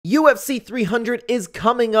UFC 300 is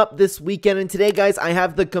coming up this weekend, and today, guys, I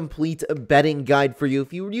have the complete betting guide for you.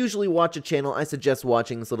 If you usually watch a channel, I suggest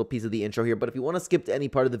watching this little piece of the intro here, but if you want to skip to any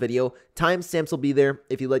part of the video, timestamps will be there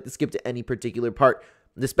if you'd like to skip to any particular part.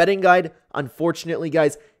 This betting guide, unfortunately,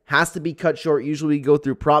 guys, has to be cut short. Usually we go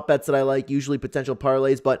through prop bets that I like, usually potential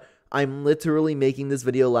parlays, but I'm literally making this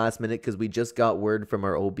video last minute because we just got word from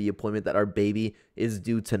our OB appointment that our baby is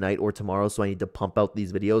due tonight or tomorrow, so I need to pump out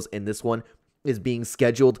these videos, and this one is being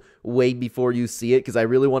scheduled way before you see it because I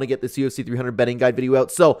really want to get this UFC 300 betting guide video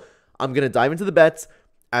out. So I'm going to dive into the bets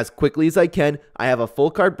as quickly as I can. I have a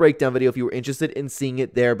full card breakdown video if you were interested in seeing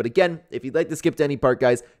it there. But again, if you'd like to skip to any part,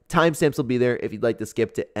 guys, timestamps will be there if you'd like to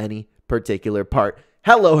skip to any particular part.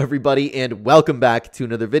 Hello, everybody, and welcome back to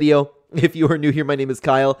another video. If you are new here, my name is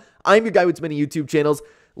Kyle. I'm your guy with many YouTube channels.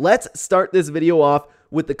 Let's start this video off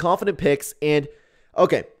with the confident picks. And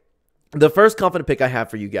okay, the first confident pick I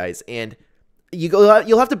have for you guys, and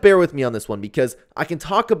you'll have to bear with me on this one because I can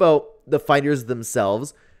talk about the fighters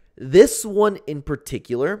themselves. This one in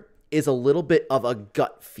particular is a little bit of a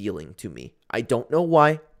gut feeling to me. I don't know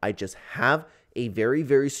why. I just have a very,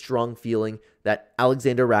 very strong feeling that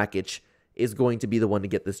Alexander Rakic is going to be the one to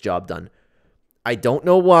get this job done. I don't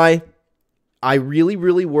know why. I really,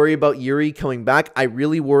 really worry about Yuri coming back. I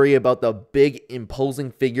really worry about the big,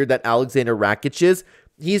 imposing figure that Alexander Rakic is.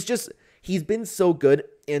 He's been so good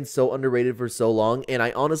and so underrated for so long, and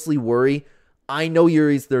I honestly worry. I know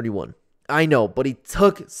Yuri's 31. I know, but he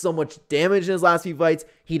took so much damage in his last few fights.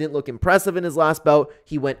 He didn't look impressive in his last bout.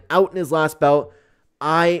 He went out in his last bout.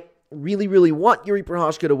 I really, really want Yuri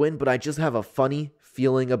Prochazka to win, but I just have a funny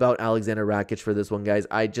feeling about Alexander Rakic for this one, guys.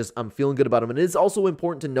 I'm feeling good about him, and it is also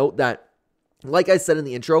important to note that, like I said in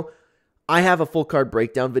the intro, I have a full card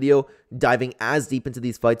breakdown video diving as deep into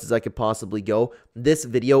these fights as I could possibly go. This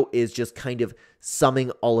video is just kind of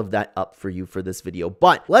summing all of that up for you for this video.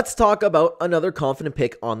 But let's talk about another confident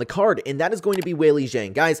pick on the card, and that is going to be Weili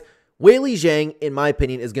Zhang. Guys, Weili Zhang, in my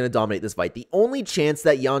opinion, is going to dominate this fight. The only chance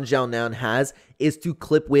that Yan Xiaonan has is to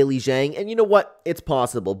clip Weili Zhang, and you know what? It's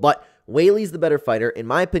possible, but Weili's the better fighter. In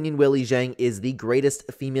my opinion, Weili Zhang is the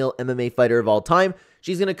greatest female MMA fighter of all time.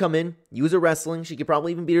 She's going to come in, use her wrestling. She could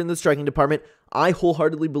probably even beat her in the striking department. I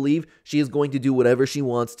wholeheartedly believe she is going to do whatever she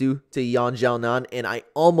wants to Yan Xiaonan, and I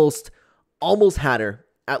almost had her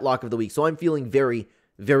at Lock of the Week. So I'm feeling very,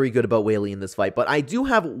 very good about Weili in this fight. But I do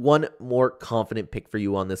have one more confident pick for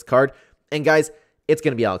you on this card. And guys, it's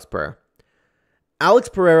going to be Alex Pereira. Alex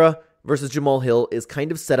Pereira versus Jamal Hill is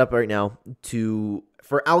kind of set up right now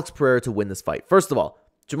for Alex Pereira to win this fight. First of all,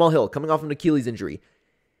 Jamal Hill coming off an Achilles injury.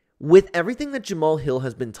 With everything that Jamal Hill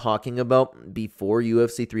has been talking about before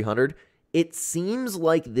UFC 300, it seems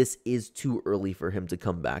like this is too early for him to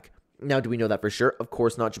come back. Now, do we know that for sure? Of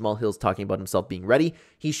course not. Jamal Hill's talking about himself being ready.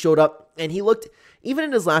 He showed up, and he looked, even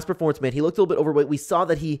in his last performance, man, he looked a little bit overweight. We saw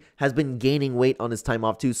that he has been gaining weight on his time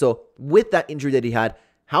off, too. So, with that injury that he had,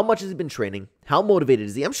 how much has he been training? How motivated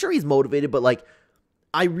is he? I'm sure he's motivated, but, like,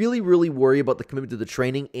 I really, really worry about the commitment to the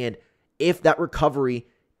training, and if that recovery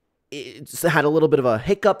it's had a little bit of a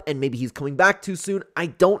hiccup and maybe he's coming back too soon. I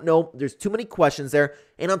don't know. There's too many questions there.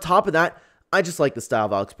 And on top of that, I just like the style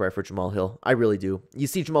of Alex Pereira for Jamal Hill. I really do. You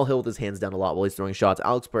see Jamal Hill with his hands down a lot while he's throwing shots.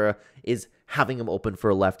 Alex Pereira is having him open for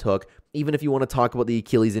a left hook. Even if you want to talk about the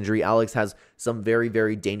Achilles injury, Alex has some very,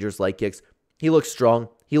 very dangerous leg kicks. He looks strong.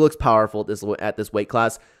 He looks powerful at this weight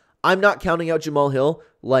class. I'm not counting out Jamal Hill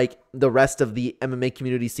like the rest of the MMA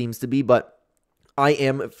community seems to be, but I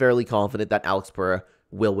am fairly confident that Alex Pereira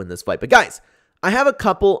will win this fight. But guys, I have a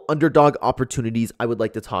couple underdog opportunities I would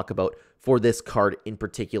like to talk about for this card in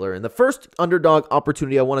particular. And the first underdog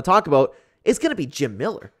opportunity I want to talk about is going to be Jim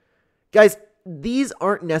Miller. Guys, these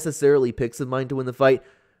aren't necessarily picks of mine to win the fight,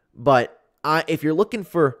 but if you're looking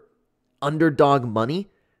for underdog money,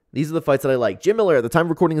 these are the fights that I like. Jim Miller, at the time of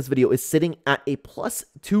recording this video, is sitting at a plus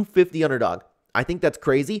 250 underdog. I think that's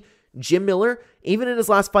crazy. Jim Miller, even in his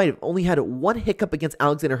last fight, only had one hiccup against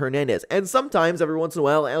Alexander Hernandez. And sometimes, every once in a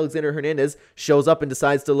while, Alexander Hernandez shows up and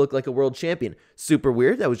decides to look like a world champion. Super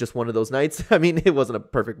weird. That was just one of those nights. I mean, it wasn't a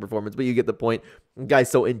perfect performance, but you get the point. The guy's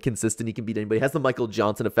so inconsistent, he can beat anybody. He has the Michael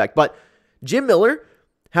Johnson effect. But Jim Miller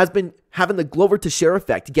has been having the Glover Teixeira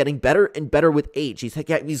effect, getting better and better with age.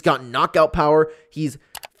 He's got knockout power. He's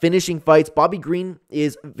finishing fights. Bobby Green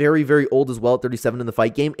is very, very old as well at 37 in the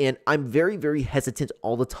fight game. And I'm very, very hesitant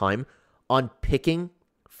all the time on picking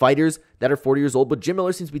fighters that are 40 years old. But Jim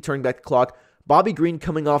Miller seems to be turning back the clock. Bobby Green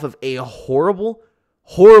coming off of a horrible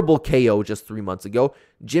KO just 3 months ago.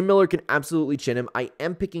 Jim Miller can absolutely chin him. I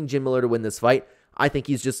am picking Jim Miller to win this fight. I think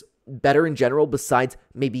he's just better in general besides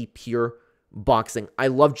maybe pure boxing. I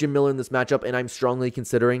love Jim Miller in this matchup, and I'm strongly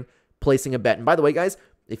considering placing a bet. And by the way, guys,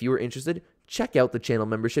 if you are interested, check out the channel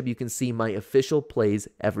membership. You can see my official plays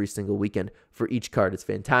every single weekend for each card. It's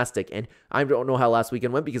fantastic. And I don't know how last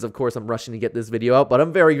weekend went because, of course, I'm rushing to get this video out, but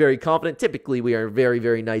I'm very, very confident. Typically, we are very,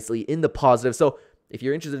 very nicely in the positive. So if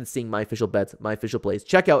you're interested in seeing my official bets, my official plays,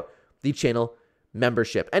 check out the channel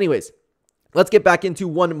membership. Anyways, let's get back into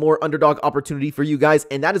one more underdog opportunity for you guys,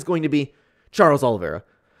 and that is going to be Charles Oliveira.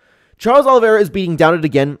 Charles Oliveira is beating Doubted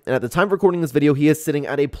again, and at the time of recording this video, he is sitting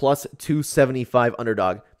at a plus 275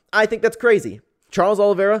 underdog. I think that's crazy. Charles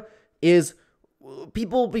Oliveira is,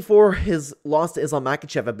 people before his loss to Islam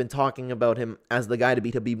Makhachev have been talking about him as the guy to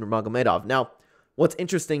beat Khabib Nurmagomedov. Now, what's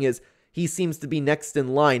interesting is he seems to be next in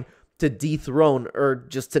line to dethrone or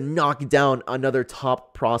just to knock down another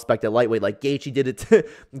top prospect at lightweight. Like Gaethje did it to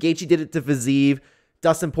Fiziev.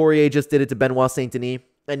 Dustin Poirier just did it to Benoit Saint-Denis.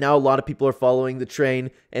 And now a lot of people are following the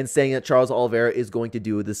train and saying that Charles Oliveira is going to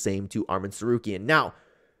do the same to Arman Tsarukyan. Now,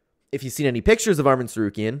 if you've seen any pictures of Arman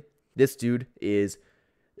Tsarukyan, this dude is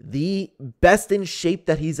the best in shape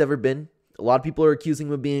that he's ever been. A lot of people are accusing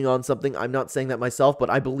him of being on something. I'm not saying that myself, but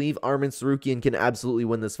I believe Arman Tsarukyan can absolutely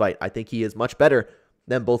win this fight. I think he is much better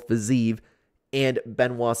than both Fiziev and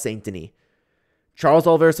Benoit Saint-Denis. Charles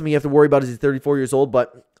Oliveira, something you have to worry about, is he's 34 years old,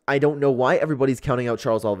 but I don't know why everybody's counting out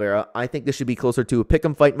Charles Oliveira. I think this should be closer to a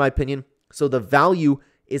pick'em fight, in my opinion. So the value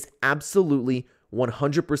is absolutely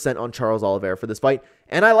 100% on Charles Oliveira for this fight.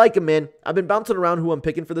 And I like him, man. I've been bouncing around who I'm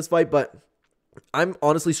picking for this fight, but I'm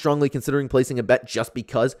honestly strongly considering placing a bet just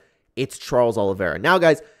because it's Charles Oliveira. Now,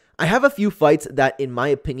 guys, I have a few fights that, in my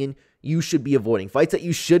opinion, you should be avoiding. Fights that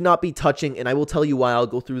you should not be touching, and I will tell you why. I'll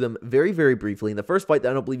go through them very, very briefly. And the first fight that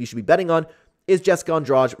I don't believe you should be betting on is Jessica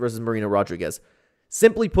Andrade versus Marina Rodriguez.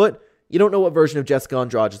 Simply put, you don't know what version of Jessica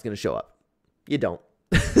Andrade is going to show up. You don't.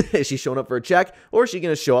 Is she showing up for a check, or is she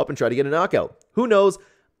going to show up and try to get a knockout? Who knows?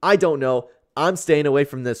 I don't know. I'm staying away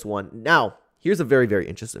from this one. Now, here's a very, very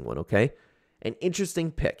interesting one, okay? An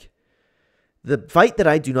interesting pick. The fight that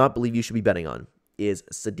I do not believe you should be betting on is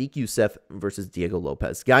Sodiq Yusuff versus Diego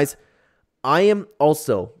Lopez. Guys, I am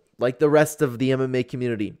also, like the rest of the MMA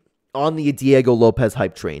community, on the Diego Lopez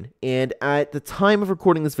hype train. And at the time of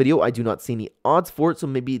recording this video, I do not see any odds for it, so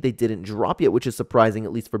maybe they didn't drop yet, which is surprising,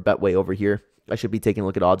 at least for Betway over here. I should be taking a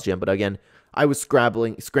look at odds gen, but again, I was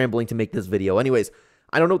scrambling to make this video. Anyways,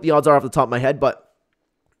 I don't know what the odds are off the top of my head, but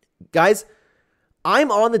guys, I'm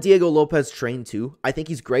on the Diego Lopez train too. I think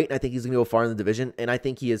he's great, and I think he's going to go far in the division, and I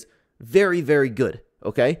think he is very, very good,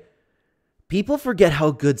 okay? People forget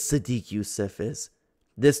how good Sodiq Yusuff is.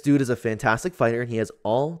 This dude is a fantastic fighter, and he has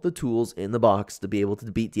all the tools in the box to be able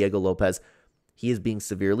to beat Diego Lopez. He is being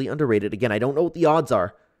severely underrated. Again, I don't know what the odds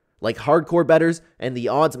are. Like hardcore bettors, and the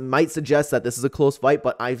odds might suggest that this is a close fight,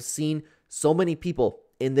 but I've seen so many people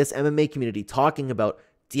in this MMA community talking about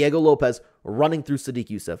Diego Lopez running through Sodiq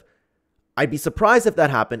Yusuff. I'd be surprised if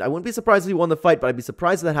that happened. I wouldn't be surprised if he won the fight, but I'd be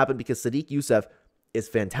surprised if that happened because Sodiq Yusuff is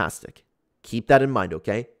fantastic. Keep that in mind,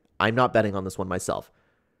 okay? I'm not betting on this one myself.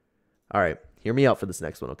 All right, hear me out for this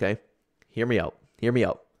next one, okay? Hear me out. Hear me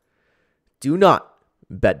out. Do not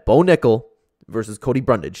bet Bo Nickel versus Cody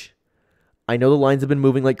Brundage. I know the lines have been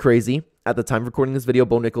moving like crazy. At the time of recording this video,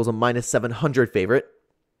 Bo Nickel's a minus 700 favorite.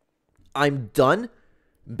 I'm done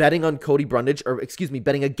betting on Cody Brundage, or excuse me,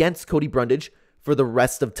 betting against Cody Brundage for the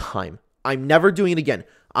rest of time. I'm never doing it again.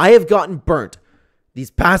 I have gotten burnt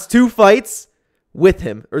these past two fights with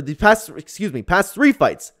him, or the past three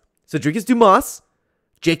fights. Cedricus Dumas,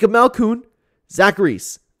 Jacob Malkoun, Zach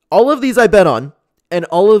Reese. All of these I bet on, and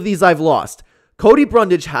all of these I've lost. Cody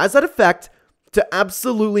Brundage has that effect to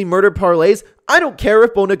absolutely murder parlays. I don't care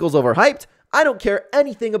if Bo Nickel's overhyped. I don't care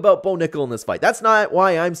anything about Bo Nickel in this fight. That's not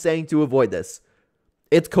why I'm saying to avoid this.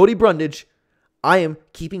 It's Cody Brundage. I am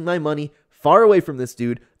keeping my money far away from this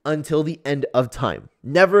dude until the end of time.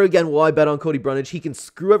 Never again will I bet on Cody Brundage. He can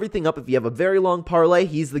screw everything up. If you have a very long parlay,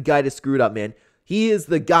 he's the guy to screw it up, man. He is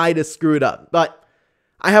the guy to screw it up. But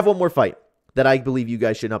I have one more fight that I believe you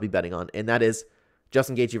guys should not be betting on, and that is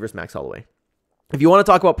Justin Gaethje versus Max Holloway. If you want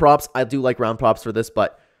to talk about props, I do like round props for this,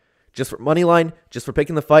 but just for money line, just for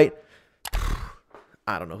picking the fight,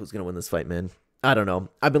 I don't know who's going to win this fight, man. I don't know.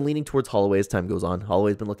 I've been leaning towards Holloway as time goes on.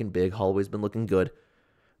 Holloway's been looking big. Holloway's been looking good.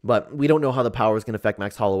 But we don't know how the power is going to affect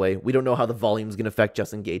Max Holloway. We don't know how the volume is going to affect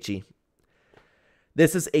Justin Gaethje.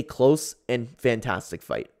 This is a close and fantastic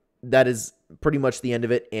fight. That is pretty much the end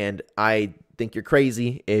of it, and I think you're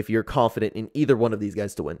crazy if you're confident in either one of these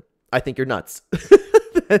guys to win. I think you're nuts.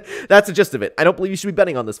 That's the gist of it. I don't believe you should be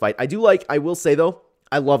betting on this fight. I will say, though,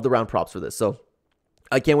 I love the round props for this, so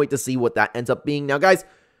I can't wait to see what that ends up being. Now, guys,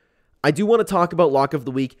 I do want to talk about Lock of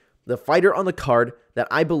the Week. The fighter on the card that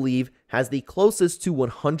I believe has the closest to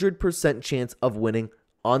 100% chance of winning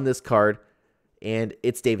on this card and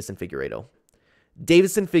it's Deiveson Figueiredo.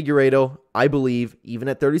 Deiveson Figueiredo, I believe, even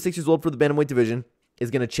at 36 years old for the bantamweight division,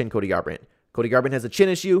 is going to chin Cody Garbrandt. Cody Garbrandt has a chin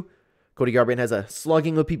issue. Cody Garbrandt has a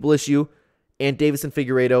slugging with people issue. And Deiveson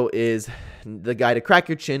Figueiredo is the guy to crack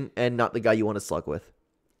your chin and not the guy you want to slug with.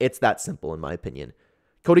 It's that simple, in my opinion.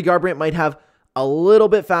 Cody Garbrandt might have a little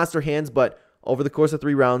bit faster hands, but over the course of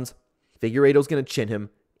 3 rounds, Figueiredo's going to chin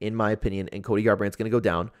him, in my opinion, and Cody Garbrandt's going to go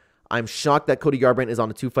down. I'm shocked that Cody Garbrandt is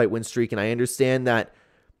on a 2-fight win streak, and I understand that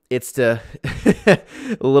it's to a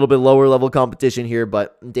little bit lower level competition here,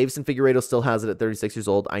 but Deiveson Figueiredo still has it at 36 years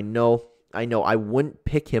old. I know I wouldn't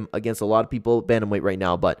pick him against a lot of people bantamweight right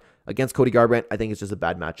now, but against Cody Garbrandt, I think it's just a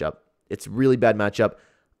bad matchup. It's a really bad matchup.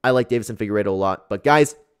 I like Deiveson Figueiredo a lot, but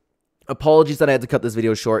guys, apologies that I had to cut this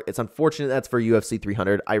video short. It's unfortunate that's for UFC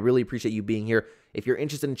 300. I really appreciate you being here. If you're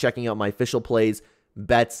interested in checking out my official plays,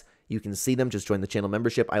 bets, you can see them. Just join the channel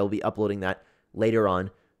membership. I will be uploading that later on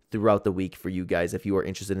throughout the week for you guys if you are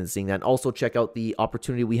interested in seeing that. And also check out the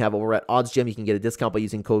opportunity we have over at OddsGem. You can get a discount by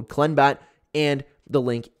using code Clenbat and the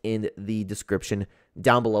link in the description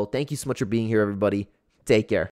down below. Thank you so much for being here, everybody. Take care.